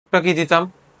যোগটা কি দিতাম,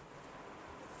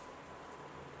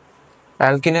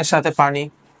 অ্যালকিনের সাথে পানি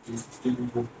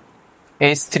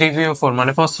H3PO4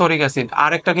 মানে ফসফরিক অ্যাসিড।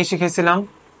 আরেকটা কি শিখেছিলাম,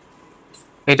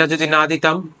 এটা যদি না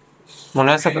দিতাম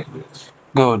মনে আছে,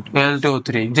 গুড, L2O3,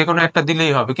 যে কোনো একটা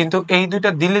দিলেই হবে, কিন্তু এই দুইটা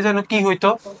দিলে যেন কি হইতো,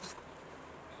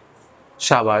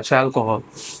 সাবাস, অ্যালকোহল।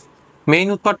 মেইন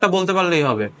উৎপাদটা বলতে পারলেই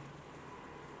হবে,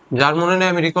 যার মনে নেই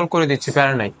আমি রিকল করে দিচ্ছি,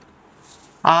 প্যারা নাই।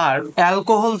 আর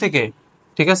অ্যালকোহল থেকে,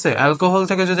 ঠিক আছে, অ্যালকোহল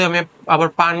থেকে যদি আমি আবার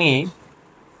পানি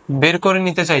বের করে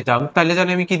নিতে চাইতাম তাহলে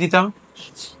জানি আমি কি দিতাম,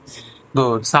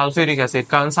 গুড, সালফিউরিক অ্যাসিড।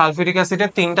 কারণ সালফিউরিক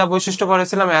অ্যাসিডের তিনটা বৈশিষ্ট্য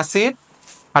করেছিলাম, অ্যাসিড,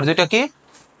 আর দুইটা কি,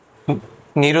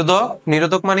 নিরোধক।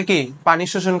 নিরোধক মানে কি, পানি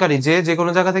শোষণকারী, যে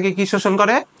কোনো জায়গা থেকে কি শোষণ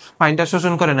করে, পানিটা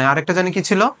শোষণ করে না। আরেকটা জানি কি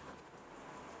ছিল,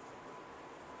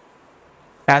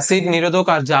 অ্যাসিড নিরোধক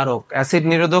আর জারক। অ্যাসিড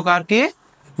নিরোধক আর কি,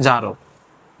 জারক,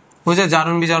 বুঝে,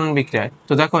 জারণ বিজারণ বিক্রিয়ায়।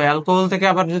 তো দেখো অ্যালকোহল থেকে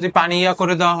আবার যদি পানি ইয়া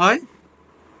করে দেওয়া হয়,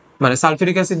 মানে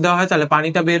সালফিউরিক অ্যাসিড দেওয়া হয়, তাহলে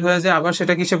পানিটা বের হয়ে যায়, আবার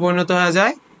সেটা কিসে পরিণত হয়ে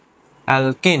যায়,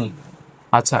 অ্যালকিন।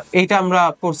 আচ্ছা, এইটা আমরা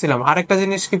পড়ছিলাম। আরেকটা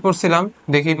জিনিস কি পড়ছিলাম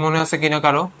দেখি মনে আছে কিনা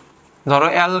কারো, ধরো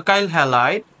অ্যালকাইল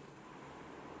হ্যালাইড,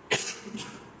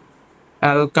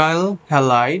 অ্যালকাইল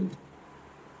হ্যালাইড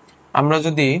আমরা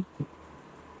যদি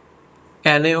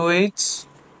NaOH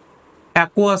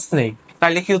অ্যাকুয়াস নেই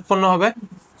তাহলে কি উৎপন্ন হবে,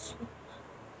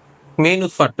 মেইন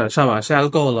উৎপাদটা, সাবাস,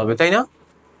 অ্যালকোহল হবে, তাই না?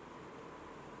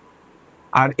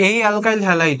 আর এই অ্যালকাইল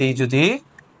হ্যালাইডেই যদি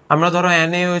আমরা ধরো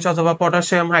NaOH অথবা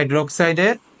পটাশিয়াম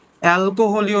হাইড্রোক্সাইডের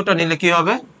অ্যালকোহলীয়টা নিলে কি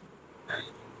হবে,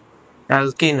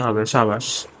 অ্যালকিন হবে, সাবাস।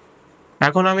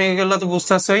 এখন আমি এগুলো তো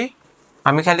বুঝতেছই,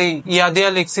 আমি খালি ইয়া দিয়া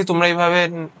লিখছি, তোমরা এইভাবে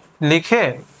লিখে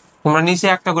তোমরা নিচে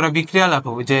একটা করে বিক্রিয়া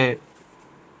লেখো, যে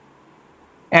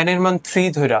N এর মান 3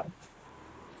 ধরা,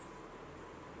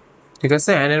 ঠিক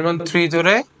আছে, N এর মান 3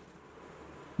 ধরে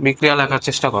বিক্রিয়া লেখার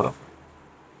চেষ্টা করো।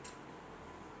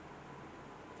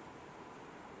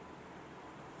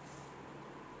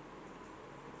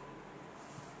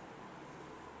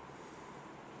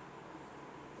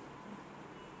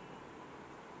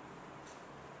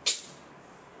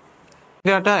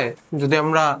 বিক্রিয়াটায় যদি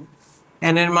আমরা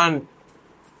N এর মান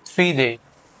 3 দেই,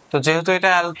 তো যেহেতু এটা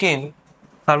অ্যালকিন,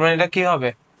 তার মানে এটা কি হবে,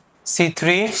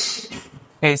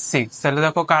 C3H6। তাহলে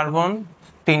দেখো কার্বন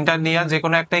তিনটা নিয়ে যে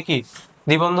কোনো একটাই কি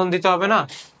দ্বিবন্ধন দিতে হবে না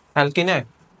অ্যালকিনে।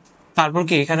 তারপর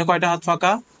কি এখানে কয়টা হাত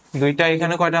ফাঁকা, দুইটা,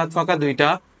 এখানে কয়টা হাত ফাঁকা, দুইটা,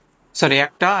 সরি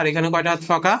একটা, আর এখানে কয়টা হাত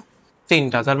ফাঁকা,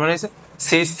 তিনটা। তার মানে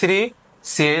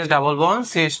CH3CH ডাবল বন্ড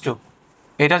CH2।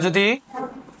 এটা যদি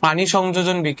পানি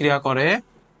সংযোজন বিক্রিয়া করে,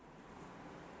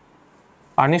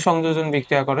 পানি সংযোজন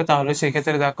বিক্রিয়া করে, তাহলে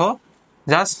সেক্ষেত্রে দেখো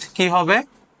জাস্ট কি হবে,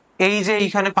 এই যে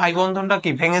এইখানে পাই বন্ধনটা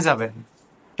কি ভেঙে যাবে,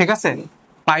 ঠিক আছে,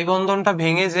 পাই বন্ধনটা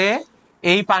ভেঙে যে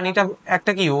এই পানিটা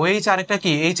একটা কি OH আর একটা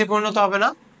কি H এ পরিণত হবে না,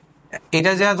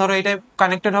 এটা যা ধরো এটা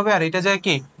কানেক্টেড হবে আর এটা যা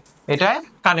কি এটা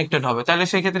কানেক্টেড হবে। তাহলে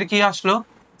সেক্ষেত্রে কি আসলো,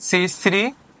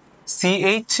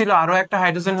 CH3CH ছিল, আরো একটা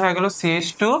হাইড্রোজেন হয়ে গেল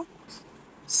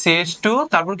CH2,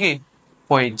 তারপর কি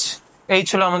OH। এই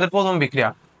ছিল আমাদের প্রথম বিক্রিয়া।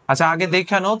 আচ্ছা, আগে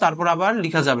দেখে নাও, তারপর আবার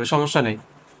লিখা যাবে, সমস্যা নেই।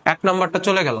 1 নাম্বারটা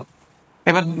চলে গেল।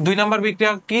 এবার 2 নাম্বার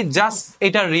বিক্রিয়া কি, জাস্ট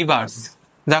এটা রিভার্স।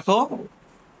 দেখো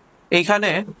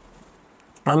এইখানে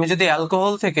আমি যদি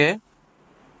অ্যালকোহল থেকে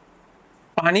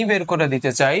পানি বের করে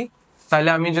দিতে চাই, তাহলে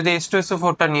আমি যদি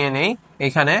H2SO4টা নিয়ে নেই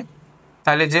এখানে,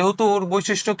 তাহলে যেহেতু ওর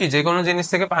বৈশিষ্ট্য কি যে কোনো জিনিস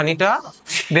থেকে পানিটা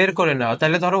বের করে নেওয়া,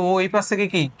 তাহলে ধরো ও এই পাশ থেকে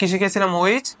কি শিখেছিলাম,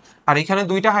 OH, আর এখানে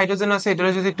দুইটা হাইড্রোজেন আছে,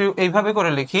 এটা যদি একটু এইভাবে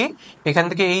করে লিখি, এখান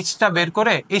থেকে Hটা বের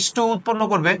করে H2 উৎপন্ন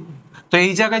করবে, তো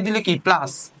এই জায়গায় দিলে কি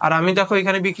প্লাস, আর আমি দেখো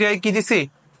এখানে বিক্রিয়ায় কি দিছি,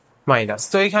 মাইনাস।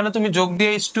 তো এখানে তুমি যোগ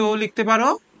দিয়ে H2O লিখতে পারো,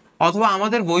 অথবা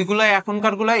আমাদের বইগুলায়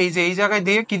এখনকার গুলা এই যে এই জায়গায়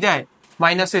দিয়ে কি দেয়,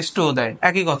 -H2O দেয়,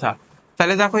 একই কথা।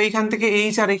 তাহলে দেখো এইখান থেকে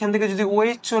H আর এখান থেকে যদি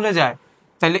OH চলে যায়,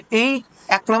 তাহলে এই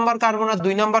 1 নাম্বার কার্বন আর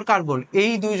 2 নাম্বার কার্বন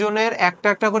এই দুইজনের একটা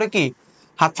একটা করে কি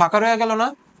হাত ফাঁকা রয়ে গেল না,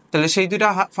 তাহলে সেই দুইটা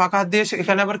ফাঁকা হাত দিয়ে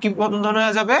এখানে আবার কি বন্ধন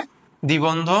হয়ে যাবে,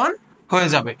 দ্বিবন্ধন হয়ে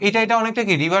যাবে। এটা অনেকটা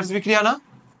কি রিভার্স বিক্রিয়া না,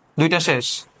 দুইটা শেষ।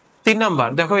 3 নাম্বার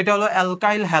দেখো, এটা হলো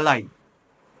অ্যালকাইল হ্যালাইড।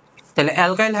 তাহলে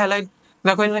অ্যালকাইল হ্যালাইড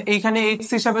দেখো এইখানে H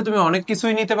হিসাবে তুমি অনেক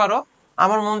কিছুই নিতে পারো,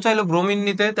 আমার মন চাইলো ব্রোমিন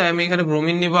নিতে, তাই আমি এখানে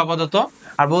ব্রোমিন নিব আপাতত,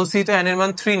 আর বলছি তো N এর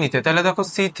মান 3 নিতে। তাহলে দেখো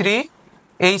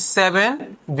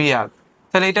C3H7Br,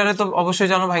 তাহলে এটারে তো অবশ্যই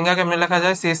জানো ভাঙ্গা কেমনে লেখা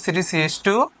যায়,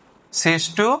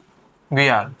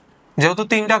 CH3CH2CH2Br। যেহেতু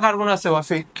 3টা কার্বন আছে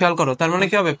খেয়াল করো, তার মানে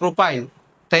কি হবে, প্রোপাইল,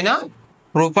 তাই না,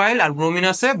 প্রোপাইল, আর ব্রোমিন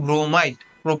আছে ব্রোমাইড,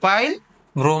 প্রোপাইল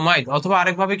ব্রোমাইড, অথবা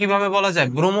আরেকভাবে কিভাবে বলা যায়,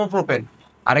 ব্রোমোপ্রোপেন,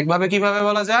 আরেকভাবে কিভাবে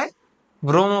বলা যায়,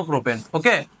 ব্রোমোপ্রোপেন,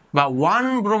 ওকে, বা 1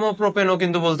 ব্রোমোপ্রোপেনও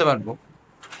কিন্তু বলতে পারবো।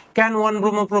 কেন 1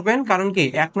 ব্রোমোপ্রোপেন, কারণ কি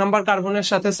 1 নাম্বার কার্বনের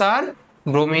সাথে স্যার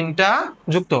ব্রোমিনটা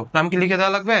যুক্ত, নাম কি লিখে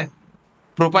দেওয়া লাগবে,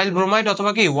 প্রোপাইল ব্রোমাইড,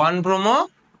 অথবা কি 1 ব্রোমো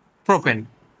প্রোপেন।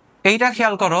 এইটা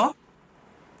খেয়াল করো,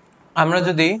 আমরা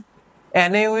যদি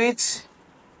NaOH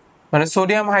মানে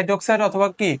সোডিয়াম হাইড্রোক্সাইড অথবা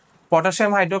কি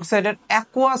পটাশিয়াম হাইড্রোক্সাইডের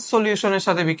অ্যাকুয়াস সলিউশনের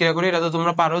সাথে বিক্রিয়া করি, এটা তো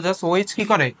তোমরা পারো, জাস্ট OH কি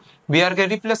করে, বিআরকে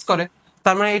রিপ্লেস করে।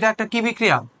 তার মানে এটা একটা কি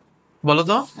বিক্রিয়া বলো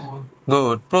তো?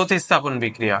 গুড, প্রতিস্থাপন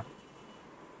বিক্রিয়া।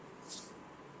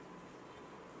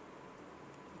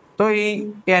 তো এই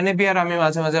NaBr আমি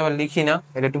মাঝে মাঝে আবার লিখি না,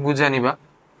 এটা একটু বুঝে নিবা,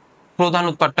 প্রধান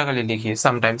উৎপাদটা খালি লিখি,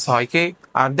 সামটাইমস হয় কি।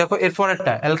 আর দেখো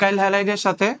এরপরেরটা অ্যালকাইল হ্যালাইডের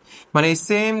সাথে মানে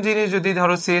সেম জিনিস যদি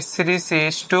ধরো CH3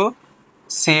 CH2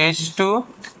 CH2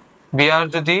 Br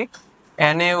যদি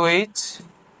NaOH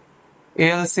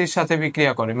AlC এর সাথে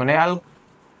বিক্রিয়া করে, মানে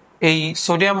এই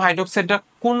সোডিয়াম হাইড্রোক্সাইডটা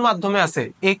কোন মাধ্যমে আছে,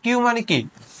 AQ মানে কি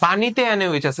পানিতে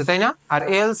NaOH আছে তাই না, আর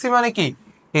AlC মানে কি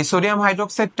এই সোডিয়াম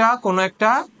হাইড্রোক্সাইডটা কোন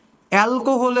একটা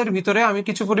অ্যালকোহলের ভিতরে আমি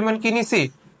কিছু পরিমাণ কি নিছি,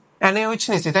 NaOH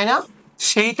নিছি তাই না,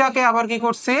 সেইটাকে আবার কি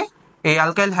করছি এই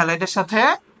অ্যালকাইল হ্যালাইডের সাথে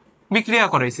বিক্রিয়া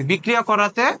করাইছি। বিক্রিয়া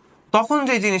করাতে তখন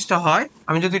যে জিনিসটা হয়,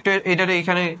 আমি যদি একটু এটারে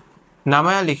এখানে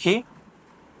নামায়া লিখি,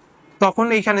 তখন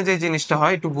এইখানে যে জিনিসটা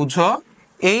হয় একটু বুঝো,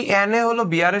 এই Na হলো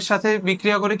Br এর সাথে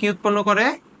বিক্রিয়া করে কি উৎপন্ন করে,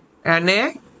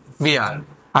 NaBr,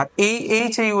 আর এই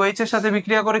H এই OH এর সাথে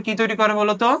বিক্রিয়া করে কি তৈরি করে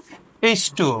বলতো,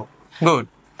 H2O। গুড,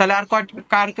 তাহলে আর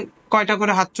কয়টা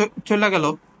করে হাত চলে গেল,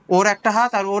 ওর একটা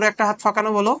হাত আর ওর একটা হাত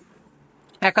ফাঁকানো বলো,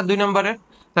 1 আর 2 নম্বরের।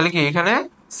 তাহলে কি এখানে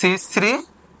CH3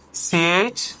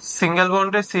 CH সিঙ্গেল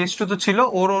বন্ডে CH2 তো ছিল,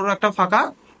 ওর একটা ফাঁকা,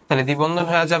 তাহলে দ্বিবন্ধন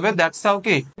হয়ে যাবে, দ্যাটস হাউ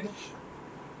কি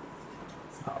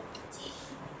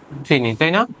চিনি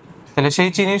তাই না। তাহলে সেই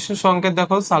চিনির সংকেত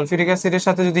দেখো সালফিউরিক অ্যাসিডের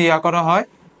সাথে যদি ইয়া করা হয়,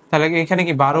 তাহলে এখানে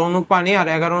কি 12 অণু পানি আর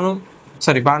 11 অণু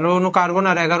 12 অণু কার্বন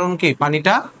আর 11 অণু কি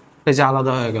পানিটা এই যে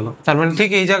আলাদা হয়ে গেল। তার মানে ঠিক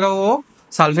এই জায়গায় ও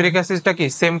সালফিউরিক অ্যাসিডটা কি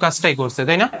সেম কাজটাই করছে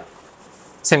তাই না,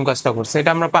 সেম কাজটা করছে,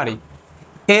 এটা আমরা পারি।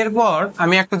 এরপর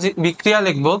আমি একটা বিক্রিয়া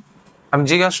লিখবো, আমি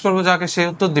জিজ্ঞাসা করবো যাকে সে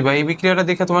উত্তর দিবা। এই বিক্রিয়াটা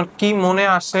দেখে তোমার কি মনে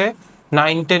আসে,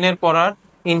 9-10 এর পড়ার,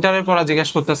 ইন্টারের পড়া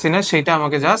জিজ্ঞাসা করতেছি না, সেটা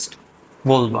আমাকে জাস্ট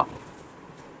বলবা।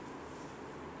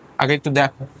 আগে একটু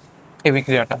দেখো এই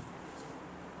বিক্রিয়াটা।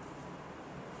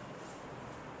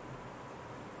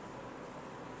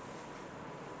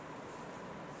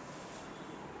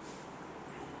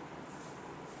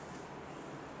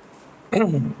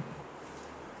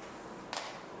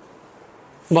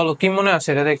 বলো কি মনে আসে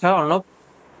এটা দেখা, অর্ণব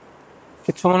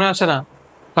কিছু মনে আসে না,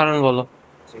 কারণ বলো।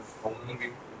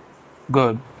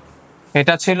 গুড,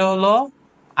 এটা ছিল হলো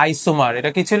আইসোমার।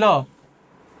 এটা কি ছিল,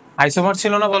 আইসোমার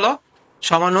ছিল না বলো,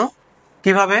 সমাণু।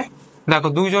 কিভাবে দেখো,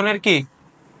 দুইজনের কি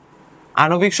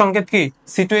আণবিক সংকেত কি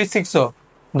C2H6O,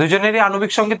 দুজনেরই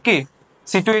আণবিক সংকেত কি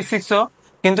C2H6O,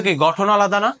 কিন্তু কি গঠন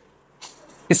আলাদা না,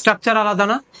 স্ট্রাকচার আলাদা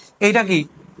না। এইটা কি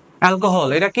অ্যালকোহল,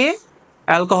 এটা কি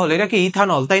অ্যালকোহল, এটা কি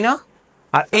ইথানল তাই না।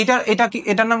 আর এটা কি,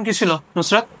 এটার নাম কি ছিল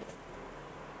নুসরাত,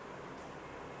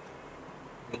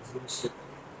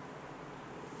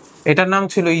 এটার নাম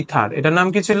ছিল ইথার, এটার নাম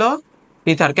কি ছিল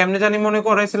ইথার। কেমনে জানি মনে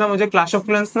করাইছিলাম, ওই যে ক্লাস অফ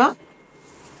ক্ল্যান্স না,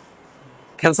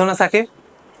 খেলছো না সাকিব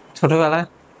ছোটবেলায়?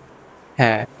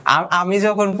 হ্যাঁ, আমি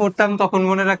যখন পড়তাম তখন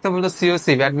মনে রাখতে বলতো COC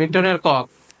ব্যাডমিন্টনের কক,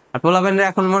 আর পোলাবেনরা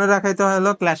এখন মনে রাখাইতে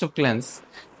হলো ক্ল্যাশ অফ ক্ল্যান্স,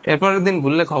 এরপরের দিন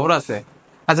ভুললে খবর আছে।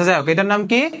 আচ্ছা যাই হোক, এটার নাম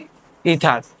কি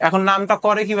ইথার। এখন নামটা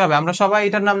করে কিভাবে, আমরা সবাই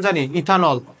এটার নাম জানি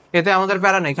ইথানল, এতে আমাদের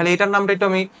প্যারা নেই, খালি এটার নামটা একটু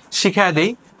আমি শিখাই দিই।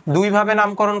 দুই ভাবে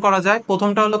নামকরণ করা যায়,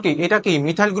 প্রথমটা হলো কি, এটা কি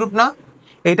মিথাইল গ্রুপ না,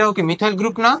 এটাও কি মিথাইল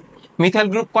গ্রুপ না, মিথাইল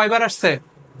গ্রুপ কয়বার আসছে,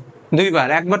 দুইবার,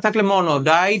 একবার থাকলে মনো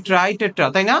ডাই ট্রাই টেট্রা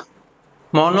তাই না,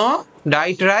 মনো ডাই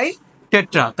ট্রাই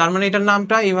টেট্রা, তার মানে এটার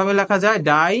নামটা এইভাবে লেখা যায়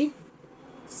die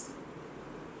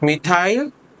methyl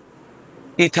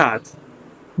ether,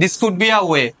 this could be a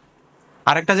way.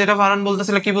 আরেকটা যেটা ফারহান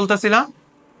বলতেছিল, কি বলতেছিল,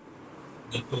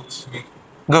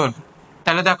 গুড।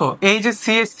 তাহলে দেখো এই যে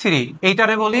CH3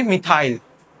 এইটারে বলি মিথাইল,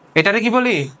 এটারে কি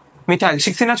বলি মিথাইল,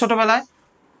 শিখছি না ছোটবেলায়।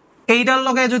 এইটার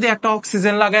লগে যদি একটা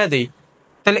অক্সিজেন লাগাই দেই,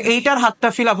 তাহলে এইটার হাতটা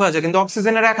ফিল আপ হয়ে যায়, কিন্তু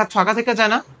অক্সিজেনের এক হাত ফাঁকা থেকে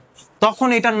যায় না, তখন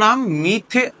এটার নাম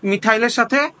মিথাইলের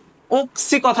সাথে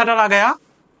অক্সি কথাটা লাগায়া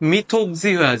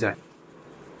মিথোক্সি হয়ে যায়।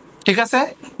 ঠিক আছে,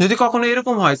 যদি কখনো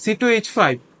এরকম হয় C2H5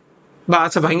 বা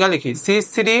আচ্ছা ভাঙ্গা লিখি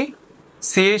CH3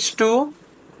 CH2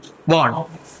 বন্ড,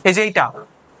 এই যে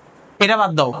এটা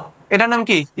বাদ দাও, এটার নাম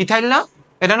কি ইথাইল না,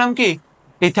 এটার নাম কি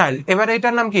ইথাইল। এবারে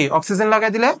এটার নাম কি, অক্সিজেন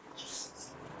লাগাই দিলে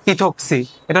ইথোক্সি,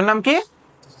 এটার নাম কি,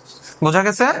 বোঝা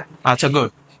গেছে। আচ্ছা গুড,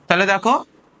 তাহলে দেখো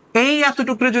এই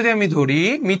এতটুকু যদি আমি ধরি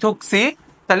মিথোক্সি,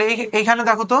 তাহলে এইখানে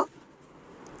দেখো তো,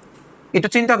 একটু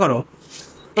চিন্তা করো,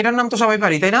 এটার নাম তো সবাই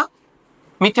পারি তাই না,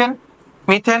 মিথেন।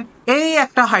 মিথেন এই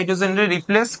একটা হাইড্রোজেনের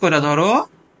রিপ্লেস করে ধরো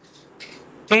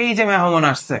এই যে মেহমান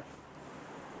আসছে,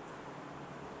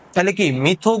 তাহলে কি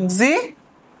মিথোক্সি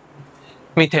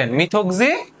মিথেন,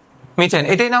 মিথোক্সি মিথেন,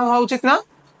 এটাই নাম হওয়া উচিত না।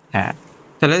 হ্যাঁ,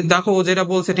 তাহলে দেখো ও যেটা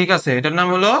বলছে ঠিক আছে, এটার নাম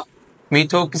হলো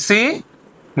মিথোক্সি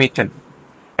মিথেন।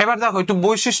 এবার দেখো একটু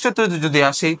বৈশিষ্ট্য যদি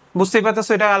আসি, বুঝতেই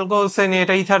পারতেছো এটা অ্যালকোহল শ্রেণী,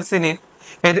 এটা ইথার শ্রেণী,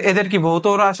 এদের কি ভৌত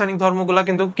ও রাসায়নিক ধর্মগুলা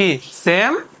কিন্তু কি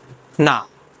সেম না।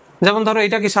 যেমন ধরো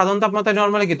এটা কি সাধারণ তাপমাত্রায়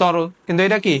নরমালি কি তরল, কিন্তু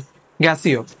এটা কি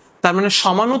গ্যাসীয়। তার মানে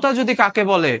সমানুতা যদি কাকে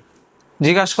বলে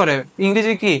জিজ্ঞাসা করে,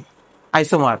 ইংরেজি কি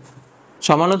আইসোমার।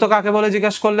 সমানুতা কাকে বলে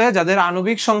জিজ্ঞাসা করলে যাদের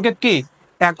আণবিক সংকেত কি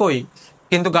একই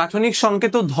কিন্তু গাঠনিক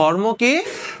সংকেত ধর্ম কি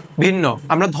ভিন্ন।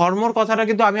 আমরা ধর্মর কথাটা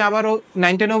কিন্তু আমি আবারও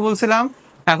 9-10 বলছিলাম,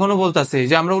 এখনো বলতেছি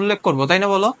যে আমরা উল্লেখ করব, তাই না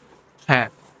বলো? হ্যাঁ,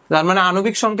 তার মানে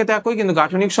আণবিক সংকেত একই কিন্তু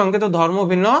গাঠনিক সংকেত ধর্ম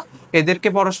ভিন্ন, এদেরকে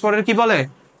পরস্পরের কি বলে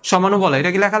সমাণু বলে। এটা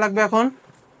কি লেখা লাগবে এখন,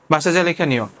 বাসা যা লেখা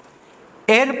নিও।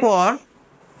 এরপর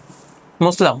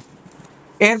মুসলাম,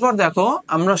 এরপর দেখো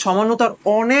আমরা সমানুতার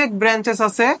অনেক ব্রাঞ্চেস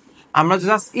আছে, আমরা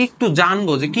জাস্ট একটু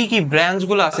জানবো যে কি কি ব্রাঞ্চ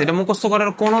গুলো আছে। এটা মুখস্থ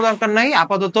করার কোনো দরকার নাই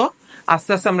আপাতত,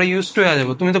 আস্তে আস্তে আমরা ইউজ টু হয়ে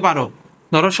যাবো। তুমি তো পারো।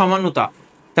 ধরো সমানুতা,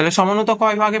 তাহলে সমানুতা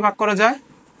কয় ভাগে ভাগ করা যায়?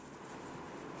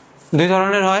 দুই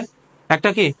ধরনের হয়, একটা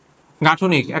কি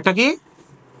গাঠনিক, একটা কি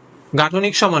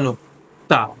গাঠনিক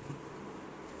সমানুতা,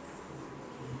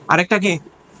 আরেকটা কি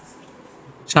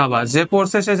সাবাস, যে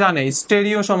পড়ছে সে জানে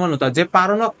স্টেরিও সমানুতা। যে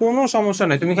পারো না কোনো সমস্যা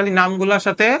নেই, তুমি খালি নামগুলোর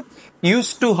সাথে ইউজ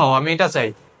টু হও, আমি এটা চাই।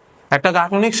 একটা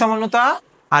গাঠনিক সমানুতা,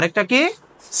 আরেকটা কি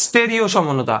স্টেরিও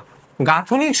সমানুতা।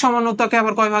 গাঠনিক সমানুতাকে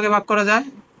আবার কয় ভাগে ভাগ করা যায়?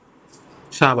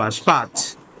 সাবাস, 5।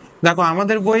 দেখো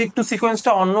আমাদের বই একটু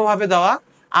সিকোয়েন্সটা অন্যভাবে দেওয়া,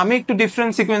 আমি একটু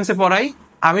ডিফারেন্ট সিকোয়েন্সে পড়াই।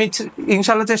 আমি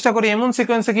ইনশাল্লাহ চেষ্টা করি এমন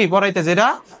সিকোয়েন্সে কি পড়াইতে যেটা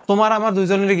তোমার আমার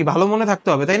দুইজনের কি ভালো মনে থাকতে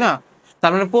হবে, তাই না?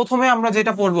 তার মানে প্রথমে আমরা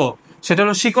যেটা পড়বো সেটা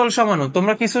হলো শিকল সমাণু।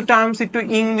 তোমরা কিছু টার্মস একটু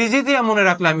ইংরেজি দিয়ে মনে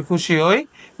রাখলে আমি খুশি হই।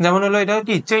 যেমন হলো এটা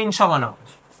কি চেইন সমাণু,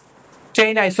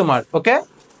 চেইন আইসোমার, ওকে।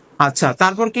 আচ্ছা,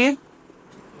 তারপর কি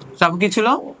সব কি ছিল?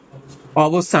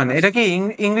 অবস্থান, এটা কি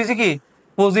ইংরেজি কি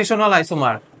পজিশনাল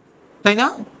আইসোমার, তাই না?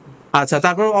 আচ্ছা,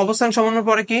 তারপর অবস্থান সমানুর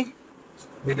পরে কি?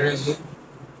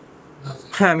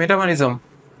 হ্যাঁ, মেটামারিজম,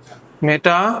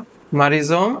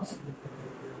 মেটামারিজম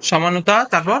সমানুতা।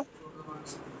 তারপর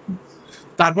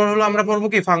তারপর হলো আমরা পড়বো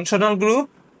কি ফাংশনাল গ্রুপ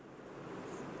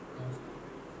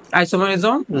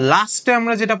আইসোমারিজম। লাস্টে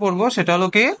আমরা যেটা পড়বো সেটা হলো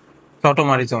কি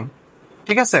টটোমারিজম,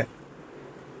 ঠিক আছে।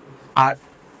 আর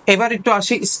এবার একটু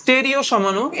আসি স্টেরিও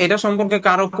সমাণু, এটা সম্পর্কে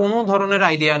কারো কোনো ধরনের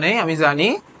আইডিয়া নেই আমি জানি,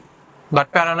 বাট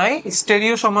প্যারা নাই।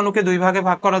 স্টেরিও সমাণুকে দুই ভাগে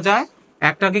ভাগ করা যায়,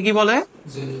 একটাকে কি বলে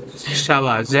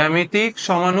সাবাস জ্যামিতিক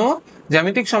সমাণু।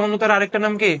 জ্যামিতিক সমানুতার আরেকটা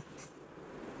নাম কি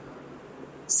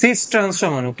সিস ট্রান্স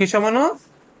সমাণু। কি সমাণু?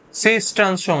 সিস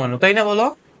ট্রান্স সমাণু, তাই না বলো?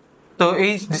 তো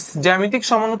এই জ্যামিতিক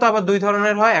সমানুতা আবার দুই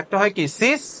ধরনের হয়, একটা হয় কি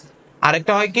সিস,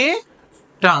 আরেকটা হয় কি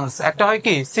ট্রান্স। একটা হয়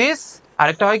কি সিস,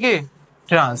 আরেকটা হয় কি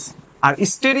ট্রান্স। আর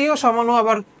স্টেরিও সমাণু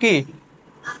আবার কি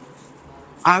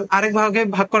আরেক ভাগে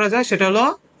ভাগ করা যায়, সেটা হলো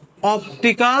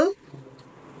অপটিক্যাল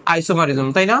আইসোমারিজম,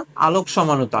 তাই না? আলোক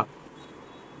সমানুতা।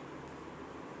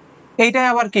 এইটাই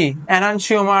আবার কি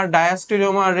এনানসিওমার,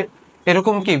 ডায়াস্টেরিওমার,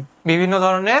 এরকম কি বিভিন্ন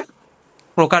ধরনের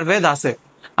প্রকারভেদ আছে।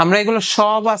 আমরা এগুলো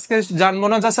সব আজকে জানবো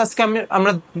না, জাস্ট আজকে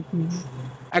আমরা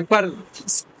একবার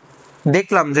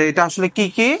দেখলাম যে এটা আসলে কি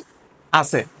কি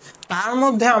আছে। তার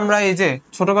মধ্যে আমরা এই যে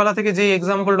ছোটবেলা থেকে যে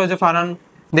এক্সাম্পলটা যে ফারহান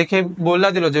দেখে বললা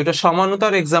দিল যে ওটা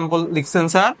সমানুতার এক্সাম্পল লিখছেন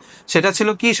স্যার, সেটা ছিল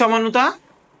কি সমানুতা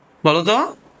বলতো?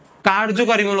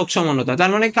 কার্যকারীমূলক সমানুতা।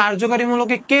 তার মানে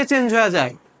কার্যকারীমূলকে কে চেঞ্জ হয়ে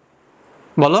যায়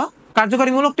বলো?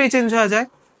 কার্যকারীমূলকটাই চেঞ্জ হয়ে যায়।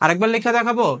 আরেকবার লেখা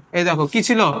দেখাবো, এই দেখো কি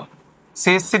ছিল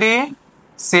CH3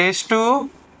 CH2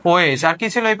 OH, আর কি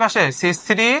ছিল এই পাশে CH3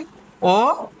 ও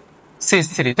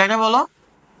CH3, তাই না বলো?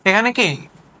 এখানে কি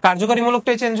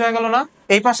কার্যকারীমূলকটাই চেঞ্জ হয়ে গেল না?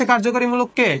 এই পাশে কার্যকারীমূলক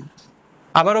কে?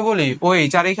 আবারও বলি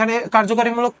OH, আর এখানে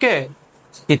কার্যকারীমূলক কে?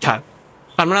 ইথার।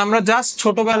 তার মানে আমরা জাস্ট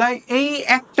ছোটবেলায় এই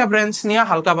একটা ব্রাঞ্চ নিয়ে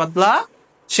হালকা পাতলা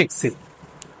শিখছি।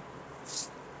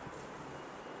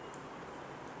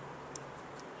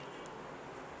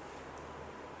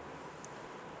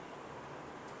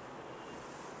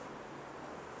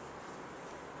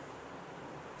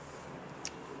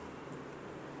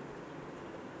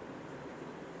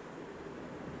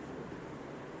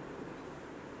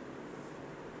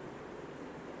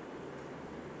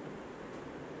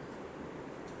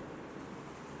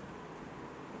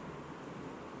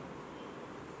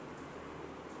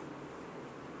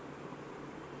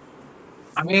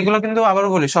 আমি এগুলো কিন্তু আবারও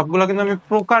বলি সবগুলো কিন্তু আমি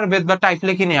প্রকারভেদ বা টাইপ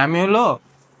লিখিনি, আমি হলো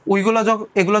ওইগুলো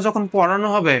এগুলো যখন পড়ানো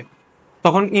হবে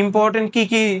তখন ইম্পর্টেন্ট কি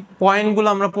কি পয়েন্ট গুলো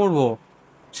আমরা পড়বো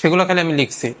সেগুলো খালি আমি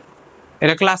লিখছি,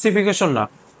 এটা ক্লাসিফিকেশন না,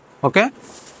 ওকে।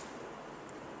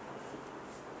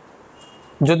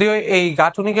 যদিও এই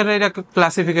গাঠনিকের এটা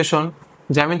ক্লাসিফিকেশন,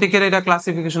 জ্যামিতিকের এটা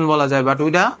ক্লাসিফিকেশন বলা যায়, বাট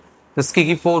ওইটা কি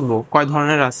কি পড়বো কয়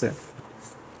ধরনের আছে।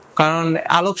 কারণ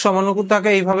আলোক সমানুতাকে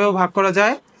এইভাবেও ভাগ করা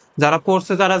যায়, যারা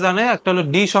পড়ছে তারা জানে, একটা হলো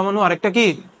ডি সমাণু, আরেকটা কি,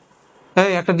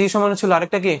 এই একটা ডি সমাণু ছিল,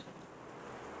 আরেকটা কি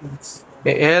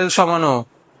এল সমাণু,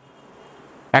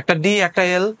 একটা ডি একটা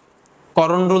এল,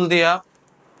 করণ রুল দিয়া।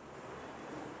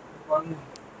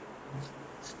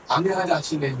 আমি হয়তো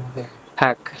আছি না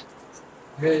থাক,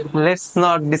 let's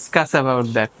not discuss about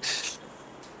that.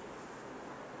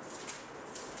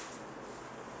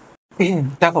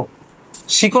 দেখো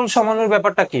শিকল সমাণুর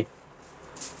ব্যাপারটা কি,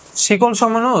 শিকল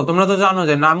সমাণু তোমরা তো জানো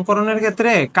যে নামকরণের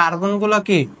ক্ষেত্রে কার্বন গুলা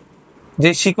কি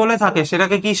যে শিকলে থাকে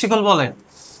সেটাকে কি শিকল বলে,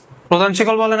 প্রধান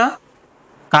শিকল বলে না,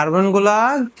 কার্বন গুলা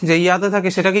যে ইয়াতে থাকে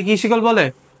সেটাকে কি শিকল বলে,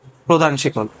 প্রধান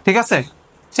শিকল। ঠিক আছে,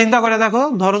 চিন্তা করে দেখো,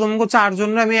 ধরো তোমাকে চারজন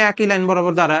আমি একই লাইন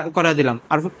বরাবর দাঁড়া করে দিলাম,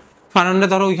 আর ফার্নান্ডে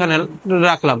ধরো ওইখানে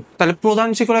রাখলাম, তাহলে প্রধান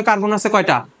শিকলে কার্বন আছে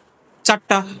কয়টা,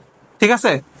 চারটা। ঠিক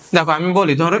আছে, দেখো আমি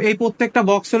বলি, ধরো এই প্রত্যেকটা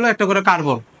বক্স হলো একটা করে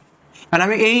কার্বন, আর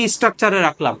আমি এই স্ট্রাকচারে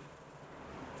রাখলাম,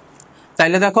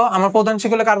 তাইলে দেখো আমার প্রধান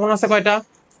শিকলে কার্বন আছে কয়টা,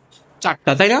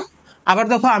 চারটা, তাই না? আবার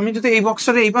দেখো আমি যদি এই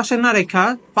বক্সটারে এই পাশে না রেখা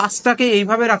পাঁচটাকে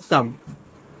এইভাবে রাখতাম,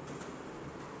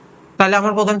 তাহলে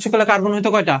আমার প্রধান শিকলে কার্বন হইতো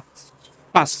কয়টা,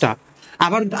 পাঁচটা।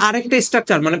 আবার আরেকটা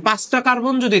স্ট্রাকচার মানে পাঁচটা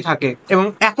কার্বন যদি থাকে এবং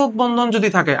একক বন্ধন যদি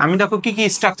থাকে, আমি দেখো কি কি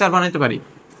স্ট্রাকচার বানাইতে পারি।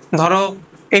 ধরো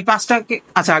এই পাঁচটা,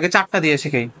 আচ্ছা আগে চারটা দিয়ে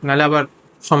শিখেই, নাহলে আবার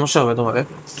সমস্যা হবে তোমাদের।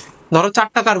 ধরো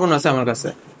চারটা কার্বন আছে আমার কাছে,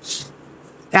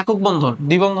 একক বন্ধন,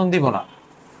 দ্বিবন্ধন দিব না,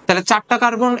 তাহলে চারটা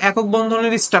কার্বন একক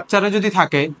বন্ধনের স্ট্রাকচারে যদি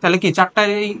থাকে, তাহলে কি চারটা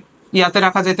এই ইয়াতে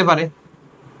রাখা যেতে পারে,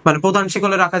 মানে প্রধান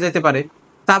শিকলে রাখা যেতে পারে।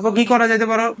 তারপর কি করা যেতে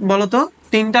পারে বলতো,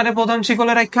 তিনটারে প্রধান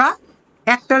শিকলে রাখা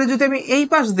একটারে যদি আমি এই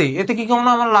পাশ দিই, এতে কি কোনো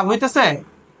আমার লাভ হইতেছে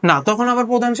না, তখন আবার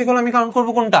প্রধান শিকল আমি কাউন্ট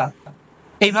করবো কোনটা,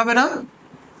 এইভাবে না,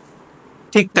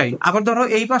 ঠিক তাই। আবার ধরো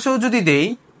এই পাশেও যদি দেই,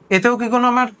 এতেও কি কোনো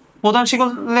আমার প্রধান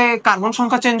শিকলে কার্বন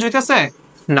সংখ্যা চেঞ্জ হইতেছে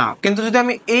না, কিন্তু যদি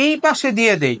আমি এই পাশে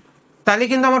দিয়ে দেই, তাহলে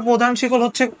কিন্তু আমার প্রধান শিকল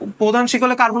হচ্ছে, প্রধান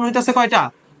শিকলে কার্বন হইতেছে কয়টা,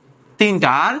 তিনটা,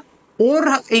 আর ওর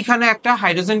এইখানে একটা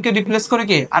হাইড্রোজেনকে রিপ্লেস করে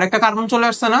কি আরেকটা কার্বন চলে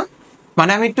আসছে না।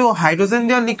 মানে আমি একটু হাইড্রোজেন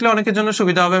দিয়ে লিখলে অনেকের জন্য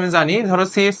সুবিধা হবে, আমি জানি। ধরো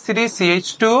CH3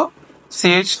 CH2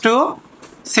 CH2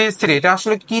 CH3, এটা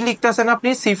আসলে কি লিখতেছেন আপনি,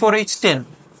 C4H10,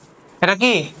 এটা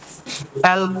কি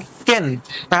অ্যালকেন,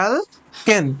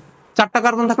 অ্যালকেন, চারটা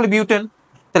কার্বন থাকলে বিউটেন,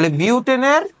 তাহলে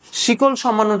বিউটেনের শিকল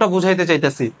সমাণুটা বুঝাইতে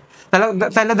চাইতেছি। তাহলে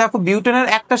তাহলে দেখো বিউটেনের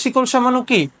একটা শিকল সমাণু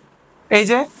কি, এই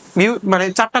যে মানে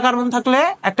চারটা কার্বন থাকলে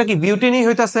একটা কি বিউটেনই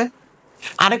হইতাছে,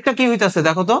 আরেকটা কি হইতাছে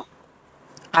দেখো তো,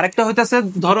 আরেকটা হইতাছে,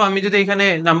 ধরো আমি যদি এখানে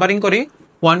নাম্বারিং করি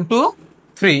 1 2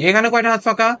 3, এখানে কয়টা হাত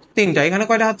ফাঁকা, তিনটা, এখানে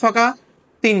কয়টা হাত ফাঁকা,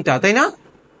 তিনটা, তাই না?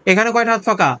 এখানে কয়টা হাত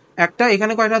ফাঁকা, একটা,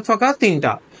 এখানে কয়টা হাত ফাঁকা,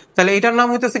 তিনটা, তাহলে এটার নাম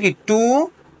হইতেছে কি 2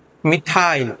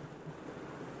 মিথাইল,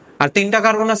 আর তিনটা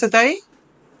কার্বন আছে তাই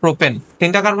প্রোপেন,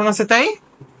 তিনটা কার্বন আছে তাই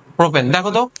প্রোপেন।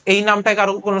 দেখো তো এই নামটায়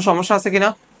কারো কোনো সমস্যা আছে কিনা?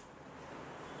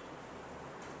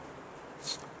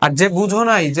 আর যে বুঝো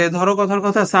নাই, যে ধরো কথার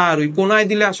কথা স্যার ওই কোনায়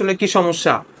দিলে আসলে কি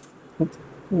সমস্যা,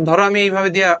 ধরো আমি এইভাবে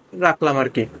দিয়ে রাখলাম আর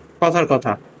কি, কথার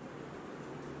কথা,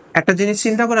 একটা জিনিস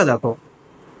চিন্তা করে দেখো,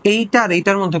 এইটার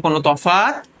এইটার মধ্যে কোনো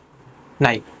তফাৎ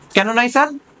নাই। কেন নাই স্যার?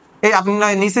 এই আপনি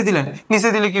নিচে দিলেন, নিচে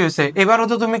দিলে কি হয়েছে, এবারও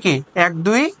তো তুমি কি 1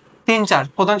 2 3 4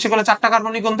 প্রধান শিকলে চারটা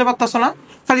কার্বনই গুনতে পারতেছো না,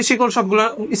 খালি শিকল সবগুলো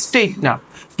স্টেট না,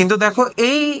 কিন্তু দেখো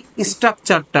এই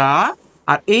স্ট্রাকচারটা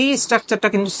আর এই স্ট্রাকচারটা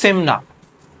কিন্তু সেম না।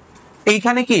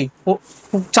 এইখানে কি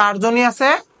চারজনই আছে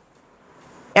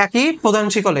একই প্রধান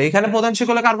শিকলে, এখানে প্রধান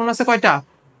শিকলে কার্বন আছে কয়টা,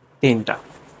 তিনটা।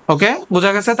 ওকে,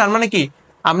 বোঝা গেছে? তার মানে কি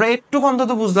আমরা একটু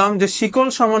অন্তত বুঝলাম যে শিকল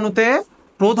সমাণুতে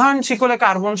প্রধান শিকলে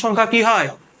কার্বন সংখ্যা কি হয়,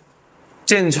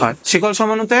 চেঞ্জ হয়। শিকল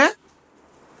সমাণুতে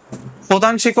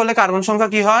প্রধান শিকলে কার্বন সংখ্যা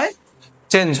কি হয়,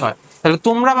 চেঞ্জ হয়। তাহলে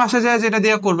তোমরা বাসায় যায় যেটা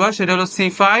দিয়ে করবা সেটা হলো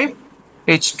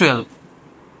C5H12,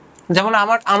 যেমন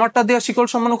আমারটা দিয়ে শিকল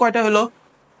সমাণু কয়টা হলো,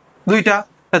 দুইটা,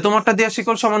 তোমারটা দিয়ে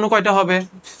শিকল সমাণু কয়টা হবে,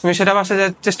 তুমি সেটা বাসায়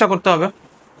যায় চেষ্টা করতে হবে।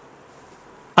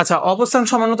 আচ্ছা, অবস্থান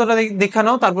সমানুতাটা দেখে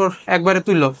নাও, তারপর একবারে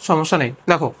তুললো, সমস্যা নেই।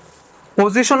 দেখো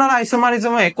পজিশনাল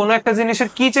আইসোমারিজমে কোনো একটা জিনিসের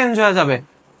কি চেঞ্জ হয়ে যাবে,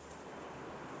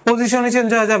 পজিশনই চেঞ্জ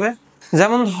হয়ে যাবে।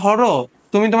 যেমন ধরো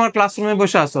তুমি তোমার ক্লাসরুমে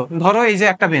বসে আছো, ধরো এই যে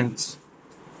একটা বেঞ্চ,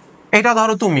 এটা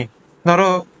ধরো তুমি, ধরো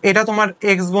এটা তোমার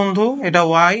এক্স বন্ধু, এটা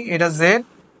ওয়াই, এটা জেড,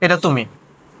 এটা তুমি,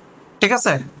 ঠিক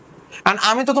আছে? আর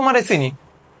আমি তো তোমার চিনি,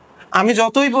 আমি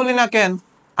যতই বলি না কেন,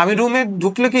 আমি রুমে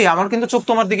ঢুকলে কি আমার কিন্তু চোখ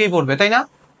তোমার দিকেই পড়বে, তাই না?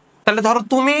 তাহলে ধরো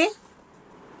তুমি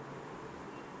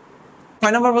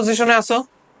কয় নাম্বার পজিশনে আছো,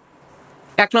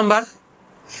 1 নাম্বার।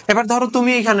 এবার ধরো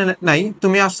তুমি এখানে নাই,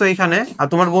 তুমি আসছো এখানে, আর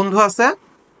তোমার বন্ধু আছে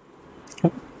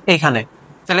এইখানে,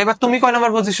 তাহলে এবার তুমি কয়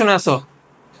নাম্বার পজিশনে আছো,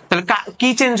 তাহলে কি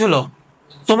চেঞ্জ হলো,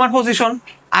 তোমার পজিশন,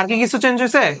 আর কি কিছু চেঞ্জ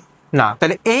হয়েছে না।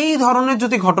 তাহলে এই ধরনের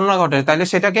যদি ঘটনা ঘটে তাহলে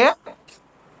সেটাকে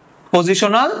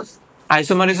পজিশনাল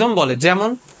আইসোমারিজম বলে। যেমন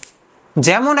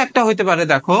যেমন একটা হইতে পারে,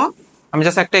 দেখো আমি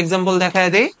জাস্ট একটা এক্সাম্পল দেখায়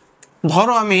দিই।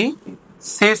 ধরো আমি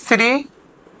CH3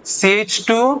 CH2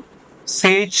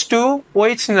 CH2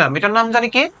 OH নিলাম, এটার নাম জানি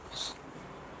কি?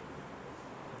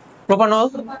 প্রোপানল,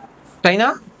 তাই না?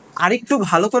 আরেকটু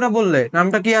ভালো করে বললে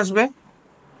নামটা কি আসবে?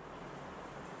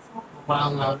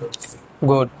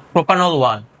 Good, propanol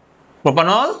 1।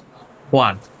 প্রোপানল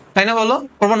 1, তাই না? বলো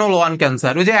প্রোপানল 1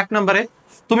 ক্যান্সার। ওই যে 1 নম্বরে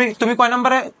তুমি তুমি কয়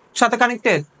নম্বরের সাথে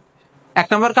কানেক্টেড? 1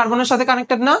 নম্বর কার্বনের সাথে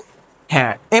কানেক্টেড না?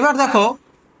 হ্যাঁ। এবার দেখো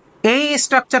এই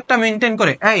স্ট্রাকচারটা মেনটেন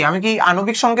করে আমি কি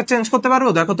আণবিক সংকেত চেঞ্জ করতে পারবো?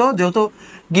 দেখো তো, যেহেতু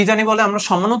কি জানি বলে আমরা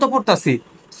সমানুতা পড়তাছি,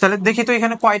 তাহলে দেখি তো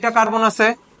এখানে কয়টা কার্বন আছে।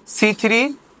 C3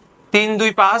 3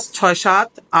 2 5 6 7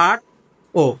 8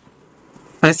 ও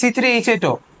মানে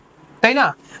C3H8O, তাই না?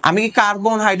 আমি কি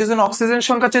কার্বন হাইড্রোজেন অক্সিজেন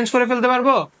সংখ্যা চেঞ্জ করে ফেলতে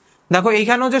পারবো? দেখো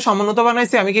এইখানেও যে সমানুতা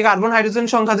বানাইছি, আমি কি কার্বন হাইড্রোজেন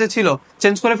সংখ্যা যে ছিল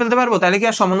চেঞ্জ করে ফেলতে পারবো? তাহলে কি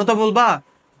আর সমানুতা বলবা?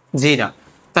 জি না।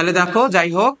 তাহলে দেখো যাই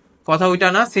হোক, কথা ওইটা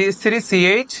না।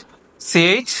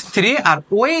 CH3 আর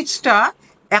OH টা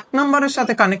 1 নম্বরের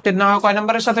সাথে কানেক্টেড না হয় কয়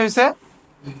নম্বরের সাথে হয়েছে?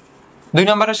 2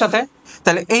 নম্বরের সাথে।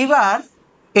 তাহলে এইবার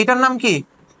এটার নাম কি?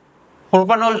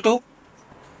 প্রোপানল 2।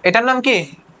 এটার নাম কি?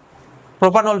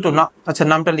 প্রোপানল 2 না? আচ্ছা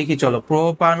নামটা লিখি চলো,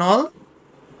 প্রোপানল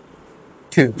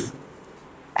 2।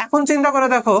 এখন চিন্তা করে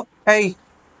দেখো,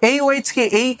 এই OH কি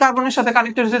এই কার্বনের সাথে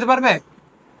কানেক্টেড হতে পারবে?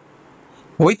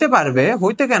 হইতে পারবে।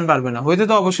 হইতে কেন পারবে না? হইতে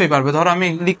তো অবশ্যই পারবে। ধরো আমি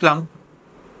লিখলাম,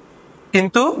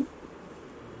 কিন্তু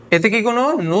এতে কি কোনো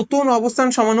নতুন অবস্থান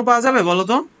সমাণু পাওয়া যাবে? বলো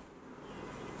তো,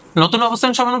 নতুন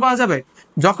অবস্থান সমাণু পাওয়া যাবে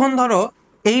যখন ধরো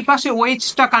এই পাশে OH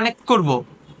টা কানেক্ট করব,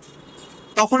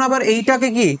 তখন আবার এইটাকে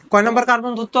কি কয় নাম্বার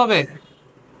কার্বন ধরতে হবে?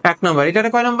 1 নাম্বার। এটারে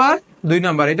কয় নাম্বার? 2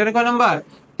 নাম্বার। এটারে কয় নাম্বার?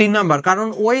 3 নাম্বার। কারণ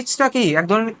OH টা কি এক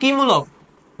ধরনের কি মূলক?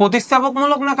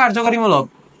 প্রতিস্থাপকমূলক না কার্যকারীমূলক?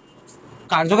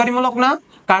 কার্যকারীমূলক না?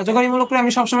 কার্যকারীমূলককে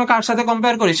আমি সবসময় কার সাথে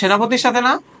কম্পেয়ার করি? সেনাপতির সাথে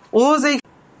না? ও যেই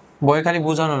বইয়ে খালি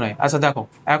বোঝানো নাই। আচ্ছা দেখো,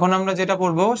 এখন আমরা যেটা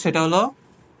পড়বো সেটা হলো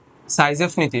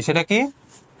সাইজেফ নীতি। সেটা কি?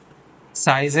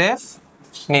 সাইজেফ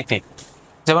নীতি।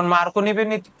 যেমন মার্কোনিভের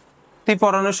নীতি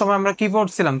পড়ানোর সময় আমরা কি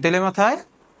পড়ছিলাম? তেলে মাথায়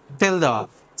তেল দেওয়া।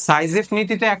 সাইজেফ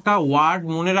নীতিতে একটা ওয়ার্ড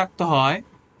মনে রাখতে হয়,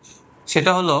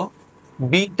 সেটা হলো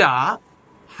বিটা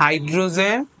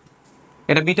হাইড্রোজেন।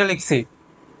 এটা বিটা লিখছি,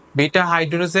 বিটা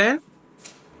হাইড্রোজেন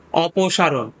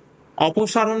অপসারণ।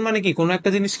 অপসারণ মানে কি? কোনো একটা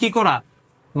জিনিস কি করা?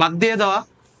 বাদ দিয়ে দেওয়া।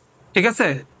 ঠিক আছে?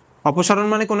 অপসারণ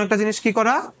মানে কোনো একটা জিনিস কি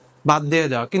করা? বাদ দিয়ে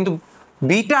দেওয়া। কিন্তু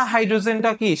বিটা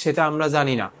হাইড্রোজেনটা কি সেটা আমরা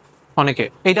জানি না অনেকে,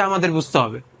 এটা আমাদের বুঝতে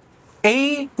হবে। এই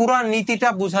পুরা নীতিটা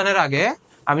বোঝানোর আগে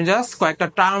আমি জাস্ট কয়েকটা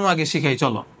টার্ম আগে শিখাই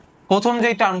চলো। প্রথম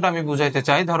যেই টার্মটা আমি বুঝাইতে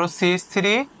চাই, ধরো CH3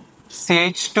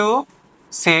 CH2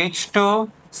 CH2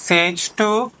 CH2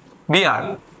 Br,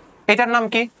 এটার নাম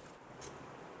কি?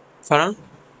 ফরহান?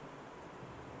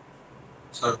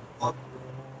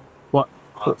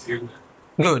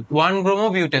 গুড, 1 ব্রোমো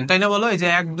বিউটেন, তাই না? বলো এই যে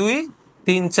 1 2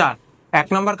 3 4 1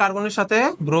 নাম্বার কার্বনের সাথে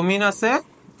ব্রোমিন আছে,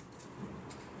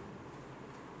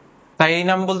 তাই এই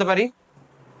নাম বলতে পারি।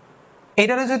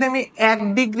 এইটারে যদি আমি 1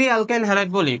 ডিগ্রি অ্যালকাইল হ্যালাইড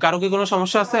বলি, কারো কি কোনো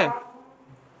সমস্যা আছে?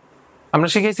 আমরা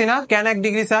শিখেছি না কেন 1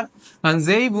 ডিগ্রি স্যার? কারণ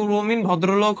যেই ব্রোমিন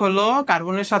ভদ্রলোক হলো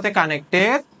কার্বনের সাথে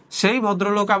কানেক্টেড, সেই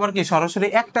ভদ্রলোক আবার কি সরাসরি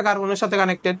একটা কার্বনের সাথে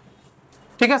কানেক্টেড।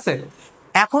 ঠিক আছে?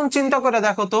 এখন চিন্তা করে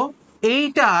দেখো তো,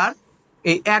 এইটার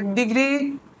এই 1 ডিগ্রি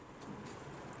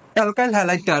অ্যালকাইল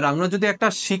হ্যালাইডটার আমরা যদি একটা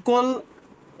শিকল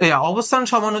অবস্থান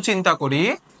সমাণু চিন্তা করি,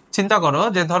 চিন্তা করো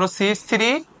যে ধরো CH3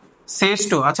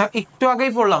 CH2, আচ্ছা একটু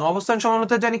আগেই পড়লাম অবস্থান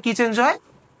সমাণুতে জানি কি চেঞ্জ হয়?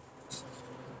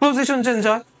 পজিশন চেঞ্জ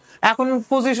হয়। এখন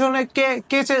পজিশনে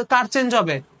কার চেঞ্জ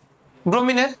হবে?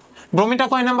 ব্রোমিনের। ব্রোমিনটা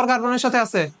কয় নাম্বার কার্বনের সাথে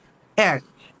আছে? 1।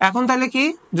 এখন তাহলে কি,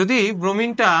 যদি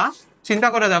ব্রোমিনটা চিন্তা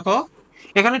করে দেখো,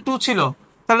 এখানে 2 ছিল,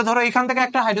 তাহলে ধরো এখান থেকে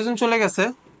একটা হাইড্রোজেন চলে গেছে,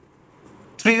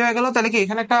 3 হয়ে গেল, তাহলে কি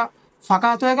এখানে একটা ফাঁকা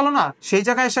হাত হয়ে গেল না? সেই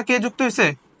জায়গায় এসে কে যুক্ত হয়েছে?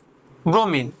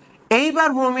 ব্রোমিন। এইবার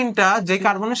ব্রোমিনটা যে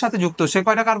কার্বনের সাথে যুক্ত, সে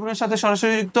কয়টা কার্বনের সাথে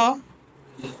সরাসরি যুক্ত?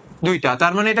 2টা।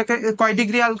 তার মানে এটাকে কয়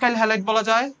ডিগ্রি অ্যালকাইল হ্যালাইড বলা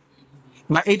যায়?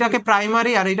 বা এইটাকে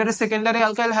প্রাইমারি আর এইটাকে সেকেন্ডারি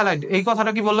অ্যালকাইল হ্যালাইড, এই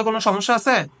কথাটা কি বললে কোনো সমস্যা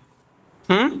আছে?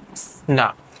 না।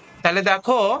 তাহলে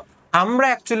দেখো, আমরা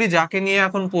অ্যাকচুয়ালি যাকে নিয়ে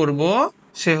এখন পড়বো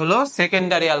সে হলো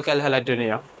সেকেন্ডারি অ্যালকাইল হ্যালাইড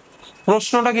নিয়ে।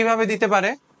 প্রশ্নটা কিভাবে দিতে পারে?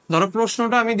 ধরো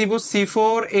প্রশ্নটা আমি দিব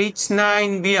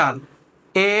C4H9Br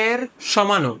এর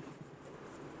সমাণু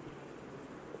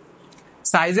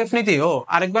সাইজেফ নীতি। ও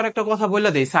আরেকবার একটা কথা বলে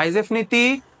দেই, সাইজেফ নীতি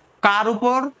কার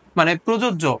উপর মানে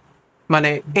প্রযোজ্য? মানে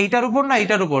এইটার উপর না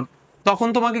এইটার উপর? তখন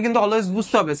তোমাকে কিন্তু অলওয়েজ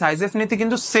বুঝতে হবে সাইজেফ নীতি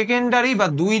কিন্তু সেকেন্ডারি বা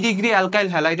 2 ডিগ্রি অ্যালকাইল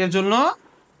হ্যালাইডের জন্য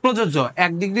প্রযোজ্য,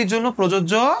 1 ডিগ্রির জন্য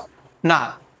প্রযোজ্য না।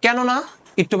 কেন না?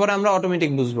 একটু পরে আমরা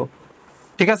অটোমেটিক বুঝবো।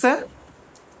 ঠিক আছে?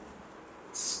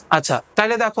 আচ্ছা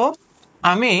তাহলে দেখো,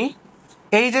 আমি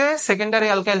এই যে সেকেন্ডারি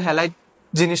অ্যালকাইল হ্যালাইড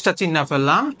জিনিসটা চিন্না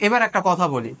ফেললাম। এবার একটা কথা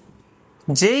বলি,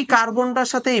 যেই কার্বনটার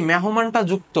সাথে এই মেহমানটা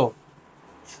যুক্ত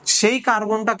সেই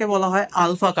কার্বনটাকে বলা হয়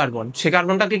আলফা কার্বন। সেই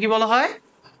কার্বনটাকে কি বলা হয়?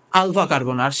 Alpha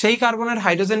carbon. আর সেই কার্বনের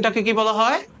হাইড্রোজেনটাকে কি বলা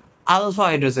হয়? Alpha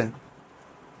hydrogen.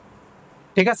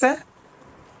 ঠিক আছে?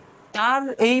 তার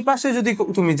এই পাশে যদি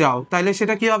তুমি যাও তাহলে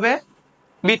সেটা কি হবে?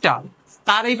 বিটা।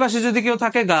 তার এই পাশে যদি কেউ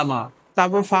থাকে গামা,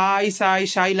 তারপর ফাই সাই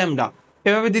সাই ল্যামডা,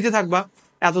 এভাবে দিতে থাকবা।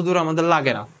 এত দূর আমাদের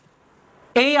লাগে না।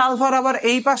 এই আলফার আবার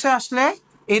এই পাশে আসলে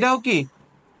এটাও কি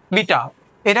বিটা,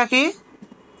 এটা কি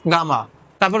গামা,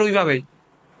 তারপর ওইভাবেই।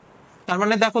 তার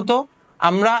মানে দেখো তো,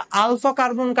 আমরা আলফা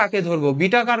কার্বন কাকে ধরবো,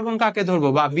 বিটা কার্বন কাকে ধরবো,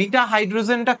 বা বিটা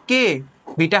হাইড্রোজেনটা কে?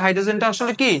 বিটা হাইড্রোজেনটা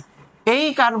আসলে কি? এই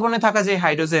কার্বনে থাকা যে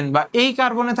হাইড্রোজেন বা এই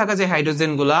কার্বনে থাকা যে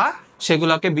হাইড্রোজেন গুলা,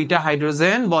 সেগুলাকে বিটা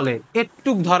হাইড্রোজেন বলে। একটু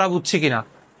ধরা বুঝছি কিনা?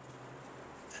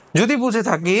 যদি বুঝে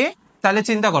থাকি তাহলে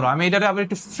চিন্তা করো, আমি এটারে আবার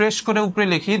একটু ফ্রেশ করে উপরে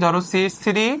লিখি। ধরো CH3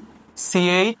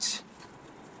 CH,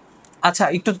 আচ্ছা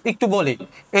একটু একটু বলি,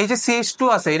 এই যে CH2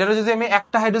 আছে, এটারে যদি আমি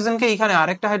একটা হাইড্রোজেনকে এইখানে আর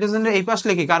একটা হাইড্রোজেনের এই পাশ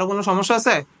লিখি, কারো কোনো সমস্যা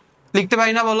আছে? লিখতে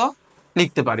পারি না বলো?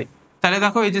 লিখতে পারি। তাহলে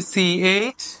দেখো এই যে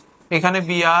CH, এখানে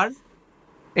Br,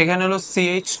 এখানে হলো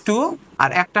CH2, আর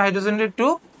একটা হাইড্রোজেনের একটু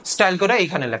স্টাইল করে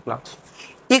এইখানে লিখলাম।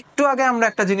 একটু আগে আমরা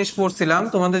একটা জিনিস পড়ছিলাম,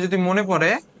 তোমাদের যদি মনে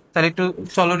পড়ে তাহলে একটু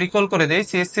চলো রিকল করে দেই।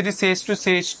 CH3 CH2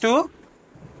 CH2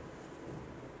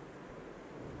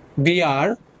 Br,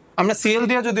 আমরা Cl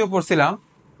দিয়ে যদিও পড়ছিলাম,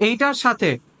 এইটার সাথে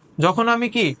যখন আমি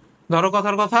কি, ধরো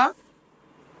কথার কথা,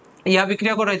 ইয়া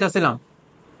বিক্রিয়া করাইতেছিলাম,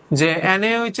 যে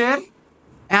NaOH এর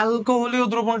অ্যালকোহলীয়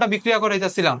দ্রবণটা বিক্রিয়া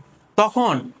করাইতেছিলাম,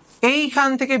 তখন এইখান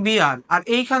থেকে Br আর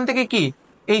এইখান থেকে কি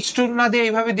H2 না দিয়ে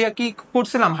এইভাবে দিয়ে কি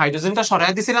করছিলাম, হাইড্রোজেনটা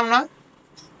সরাই দিছিলাম না?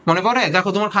 মনে পড়ে? দেখো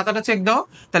তোমার খাতাটা চেক দাও।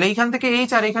 তাহলে এইখান থেকে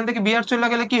H আর এইখান থেকে Br চলে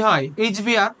গেলে কি হয়?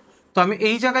 HBr। তো আমি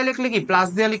এই জায়গায় লিখলে কি প্লাস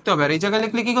দিয়ে লিখতে হবে, আর এই জায়গায়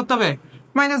লিখলে কি করতে হবে?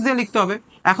 মাইনাস দিয়ে লিখতে হবে।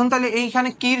 এখন তাহলে এইখানে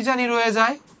কির জানি রয়ে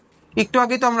যায়, একটু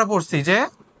আগে তো আমরা পড়ছি যে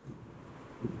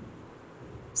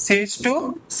CH2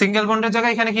 সিঙ্গেল বন্ডের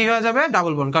জায়গায় এখানে কি হয়ে যাবে?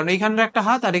 ডাবল বন্ড, কারণ এইখানের একটা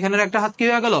হাত আর এখানের একটা হাত কি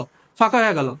হয়ে গেল? ফাঁকা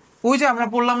হয়ে গেল। ওই যে আমরা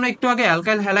পড়লাম না একটু আগে,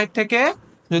 অ্যালকাইল হ্যালাইড থেকে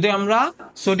যদি আমরা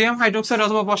সোডিয়াম হাইড্রোক্সাইড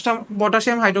অথবা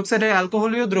পটাশিয়াম হাইড্রোক্সাইডের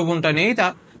অ্যালকোহলীয় দ্রবণটা নেই,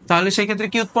 তাহলে সেই ক্ষেত্রে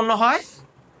কি উৎপন্ন হয়?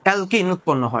 অ্যালকিন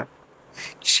উৎপন্ন হয়।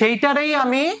 সেইটারেই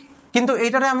আমি, কিন্তু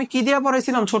এটারে আমি কি দিয়ে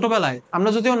পড়াইছিলাম ছোটবেলায়, আমরা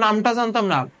যদিও নামটা জানতাম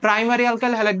না, প্রাইমারি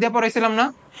অ্যালকাইল হ্যালাইড দিয়ে পড়াইছিলাম না?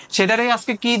 সেটারেই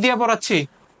আজকে কি দিয়ে পড়াচ্ছি?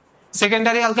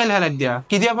 সেকেন্ডারি অ্যালকাইল হ্যালাইড দিয়া।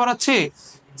 কি দিয়া পড়াচ্ছি?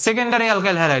 সেকেন্ডারি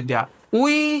অ্যালকাইল হ্যালাইড দিয়া।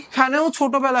 ওইখানেও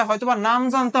ছোটবেলায় হয়তোবা নাম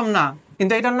জানতাম না,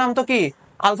 কিন্তু এটার নাম তো কি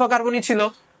আলফা কার্বনই ছিল,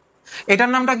 এটার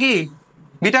নামটা কি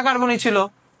বিটা কার্বনই ছিল,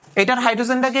 এটার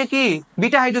হাইড্রোজেনটাকে কি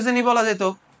বিটা হাইড্রোজেনই বলা যেত।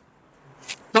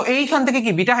 তো এইখান থেকে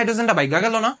কি বিটা হাইড্রোজেনটা বাইগা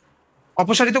গেল না?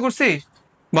 অপসারিত করছি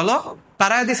বলো?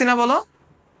 তারায়া দিছি না বলো?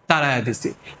 তারায়া দিছি।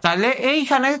 তাহলে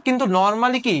এইখানে কিন্তু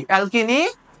নর্মালি কি অ্যালকিনই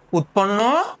উৎপন্ন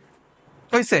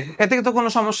হয়েছে, এতে তো কোনো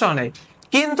সমস্যা নেই।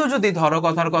 কিন্তু যদি ধরো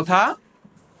কথার কথা,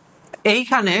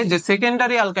 এইখানে যে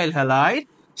সেকেন্ডারি অ্যালকাইল হ্যালাইড,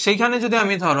 সেইখানে যদি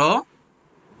আমি ধরো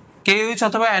KOH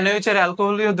অথবা NaOH এর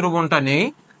অ্যালকোহলীয় দ্রবণটা নেই,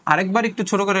 আরেকবার একটু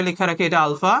ছোট করে লেখা রাখি, এটা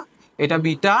আলফা, এটা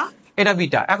বিটা, এটা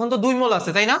বিটা। এখন তো 2 মোল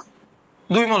আছে তাই না?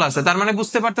 2 মোল আছে, তার মানে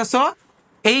বুঝতে পারতেছো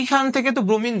এইখান থেকে তো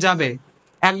ব্রোমিন যাবে,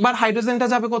 একবার হাইড্রোজেনটা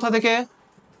যাবে কোথা থেকে?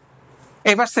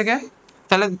 এবার থেকে।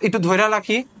 তাহলে একটু ধরে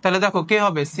রাখি, তাহলে দেখো কে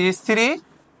হবে? CH3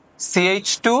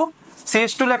 CH2,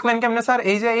 CH2 লিখলেন কেমনে স্যার?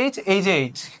 এই যে H, এই যে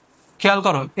H, খেয়াল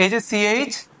করো এই যে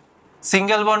CH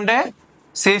সিঙ্গেল বন্ডে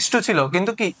CH2 ছিল,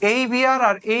 কিন্তু কি এই Br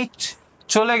আর H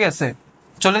চলে গেছে,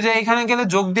 চলে যায় এখানে গেলে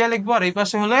যোগ দিয়ে লিখবো, আর এই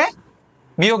পাশে হলে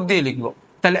বিয়োগ দিয়ে লিখবো।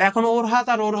 তাহলে এখন ওর হাত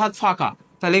আর ওর হাত ফাঁকা,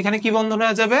 তাহলে এখানে কি বন্ধন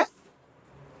হয়ে যাবে?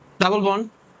 Double bond.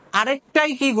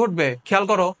 আরেকটাই কি ঘটবে খেয়াল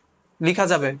করো, লিখা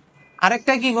যাবে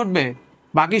আরেকটাই কি ঘটবে,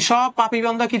 বাকি সব পাপি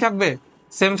বন্ধ কি থাকবে?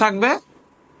 সেম থাকবে,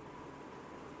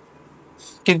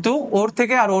 কিন্তু ওর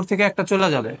থেকে আর ওর থেকে একটা চলে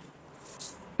যাবে।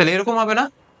 তাহলে এরকম হবে না?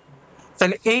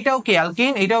 তাহলে এইটাও কি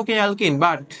অ্যালকিন, এইটাও কি অ্যালকিন,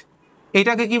 বাট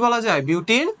এটাকে কি বলা যায়?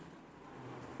 বিউটিন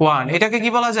 1, এটাকে কি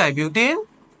বলা যায়? বিউটিন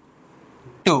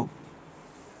 2।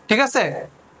 ঠিক আছে?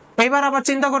 এবার আবার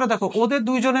চিন্তা করে দেখো, ওদের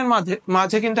দুইজনের মাঝে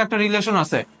মাঝে কিন্তু একটা রিলেশন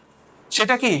আছে।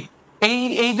 সেটা কি? এই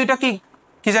এই দুইটা কি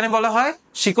কি জানি বলা হয়?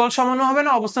 শিকল সমানু হবে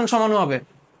না অবস্থান সমানু হবে?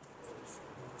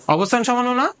 অবস্থান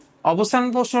সমানু না? অবস্থান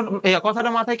প্রশ্ন কথাটা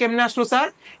মাথায় কেমনে আসলো স্যার?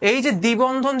 এই যে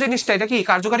দ্বিবন্ধন জিনিসটা, এটা কি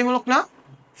কার্যকারীমূলক না?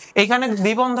 এইখানে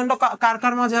দ্বিবন্ধনটা কার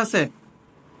কার মাঝে আছে?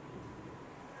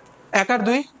 1 আর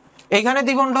 2। এইখানে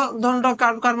দ্বিবন্ধনটা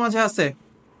কার কার মাঝে আছে?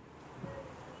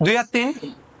 2 আর 3।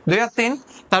 2 আর 3।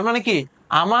 তার মানে কি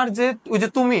আমার যে ওই যে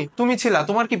তুমি ছিলা,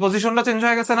 তোমার কি পজিশনটা চেঞ্জ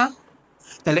হয়ে গেছে না?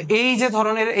 তাহলে এই যে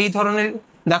ধরনের এই ধরনের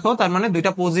দেখো, তার মানে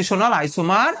দুইটা পজিশনাল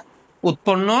আইসোমার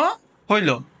উৎপন্ন হইল।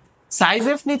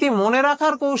 সাইজেফ নীতি মনে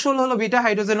রাখার কৌশল হলো বিটা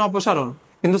হাইড্রোজেন অপসারণ।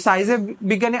 কিন্তু সাইজে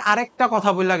বিজ্ঞানী আরেকটা কথা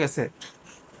বলে গেছে,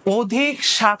 অধিক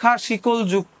শাখা শিকল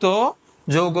যুক্ত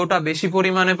যৌগটা বেশি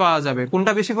পরিমাণে পাওয়া যাবে।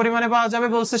 কোনটা বেশি পরিমাণে পাওয়া যাবে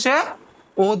বলছে সে?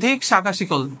 অধিক শাখা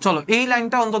শিকল। চলো এই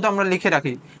লাইনটা অন্তত আমরা লিখে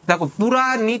রাখি। দেখো পুরা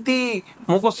নীতি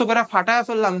মুখস্থ করে ফাটায়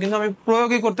ফেললাম, কিন্তু আমি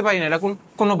প্রয়োগই করতে পারি না, এটা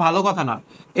কোনো ভালো কথা না।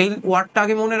 এই ওয়ার্ডটা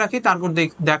আগে মনে রাখি, তারপর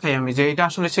দেখাই আমি যে এটা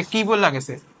আসলে সে কি বলে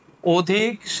গেছে।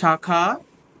 অধিক শাখা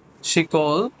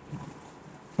শিকল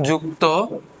যুক্ত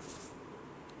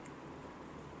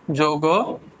যৌগ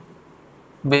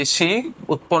বেশি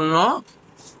উৎপন্ন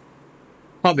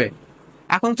হবে।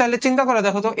 এখন চাইলে চিন্তা করে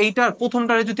দেখো তো, এইটার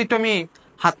প্রথমটারে যদি একটু আমি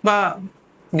হাত পা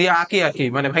দিয়ে আঁকি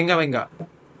মানে ভাঙ্গা ভাঙ্গা,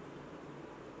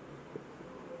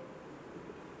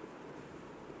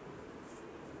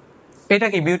 এটা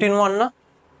কি বিউটিন 1 না?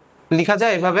 লিখা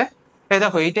যায় এভাবে। এই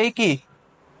দেখো এইটাই কি,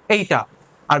 এইটা।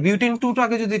 আর বিউটিন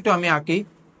 2টাকে যদি একটু আমি আঁকি,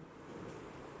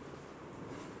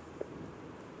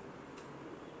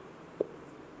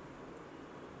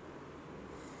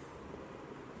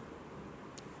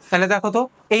 তাহলে দেখো তো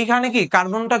এইখানে কি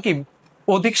কার্বনটা কি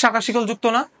অধিক শাখা শিকল যুক্ত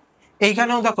না?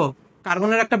 এইখানেও দেখো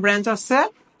কার্বনের একটা ব্রাঞ্চ আসছে,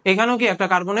 এখানেও কি একটা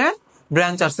কার্বনের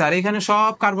ব্রাঞ্চ আসছে। আর এখানে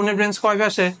সব কার্বনের ব্রাঞ্চ কয়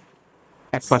পাশে?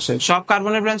 এক পাশে। সব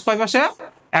কার্বনের ব্রাঞ্চ কয় পাশে?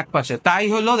 এক পাশে। তাই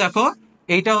হলো দেখো,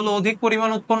 এইটা হলো অধিক পরিমাণ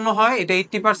উৎপন্ন হয়, এটা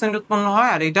 80% উৎপন্ন হয়,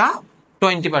 আর এটা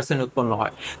 20% উৎপন্ন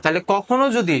হয়। তাহলে কখনো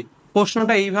যদি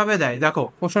প্রশ্নটা এইভাবে দেয়, দেখো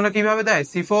প্রশ্নটা কিভাবে দেয়,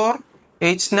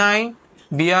 C4H9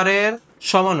 Br এর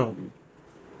সমাণু,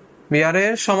 Br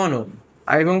এর সমাণু,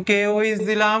 এবং KOH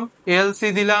দিলাম, LC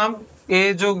দিলাম, A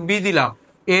যোগ B দিলাম,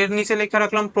 এর নিচে লেখা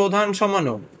রাখলাম প্রধান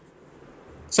সমাণু,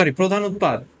 সরি প্রধান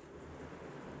উৎপাদ।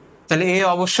 তাহলে এ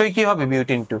অবশ্যই কি হবে?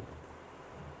 বিউটিন 2।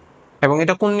 এবং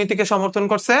এটা কোন নীতিকে সমর্থন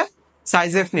করছে?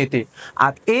 সাইজেফ নীতি।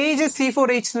 আর এই যে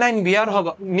C4H9 Br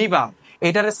নিবা,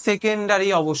 এটার সেকেন্ডারি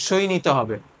অবশ্যই নিতে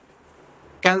হবে।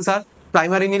 ক্যান্সার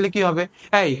প্রাইমারি নিলে কি হবে?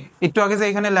 এই একটু আগে যে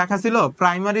এখানে লেখা ছিল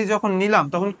প্রাইমারি যখন নিলাম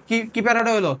তখন কি কি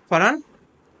প্যারাটা হলো ফারান?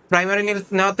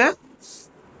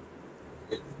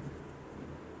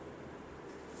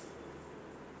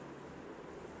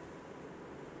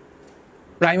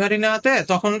 প্রাইমারি নেওয়াতে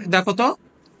তখন দেখো তো,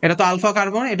 এটা তো আলফা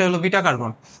কার্বন, এটা হলো বিটা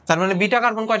কার্বন। তার মানে বিটা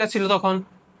কার্বন কয়টা ছিল তখন?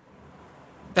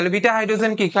 তাহলে বিটা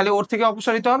হাইড্রোজেন কি খালি ওর থেকে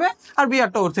অপসারিত হবে, আর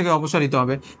বিআরটা ওর থেকে অপসারিত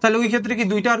হবে। তাহলে ওই ক্ষেত্রে কি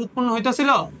দুইটা আর উৎপন্ন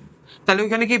হইতেছিল? তাহলে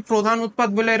ওইখানে কি প্রধান উৎপাদ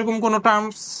বলে এরকম কোন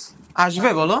টার্মস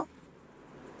আসবে বলো?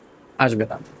 আসবে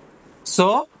না। সো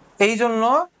এই জন্য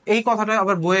এই কথাটা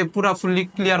আবার বইয়ে পুরা ফুললি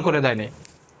ক্লিয়ার করে দেয়নি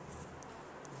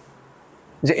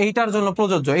যে এইটার জন্য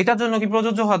প্রযোজ্য। এটার জন্য কি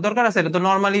প্রযোজ্য হওয়ার দরকার আছে? এটা তো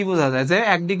নর্মালি বোঝা যায় যে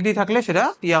 1 ডিগ্রি থাকলে সেটা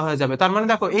ইয়া হয়ে যাবে। তার মানে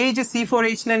দেখো এই যে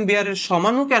C4H9 Br এর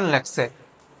সমাণু কেন লাগছে,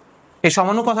 এই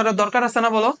সমাণু কথাটার দরকার আছে না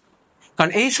বলো?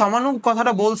 কারণ এই সমাণু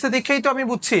কথাটা বলছে দেখেই তো আমি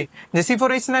বুঝছি যে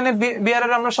C4H9 এর Br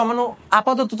এর আমরা সমাণু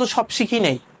আপাতত তো সব শিখি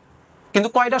নাই, কিন্তু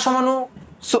কয়টা সমাণু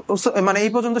মানে এই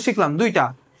পর্যন্ত শিখলাম? দুইটা।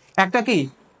 একটা কি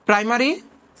প্রাইমারি,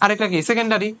 আরেকটা কি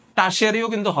সেকেন্ডারি। টারশিয়ারিও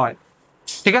কিন্তু হয়,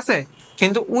 ঠিক আছে।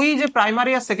 কিন্তু ওই যে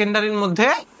প্রাইমারি আর সেকেন্ডারির মধ্যে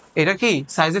এটা কি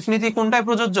সাইজেফ নীতি কোনটায়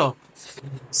প্রযোজ্য?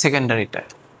 সেকেন্ডারিটায়।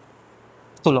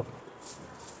 তুলো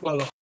বলো।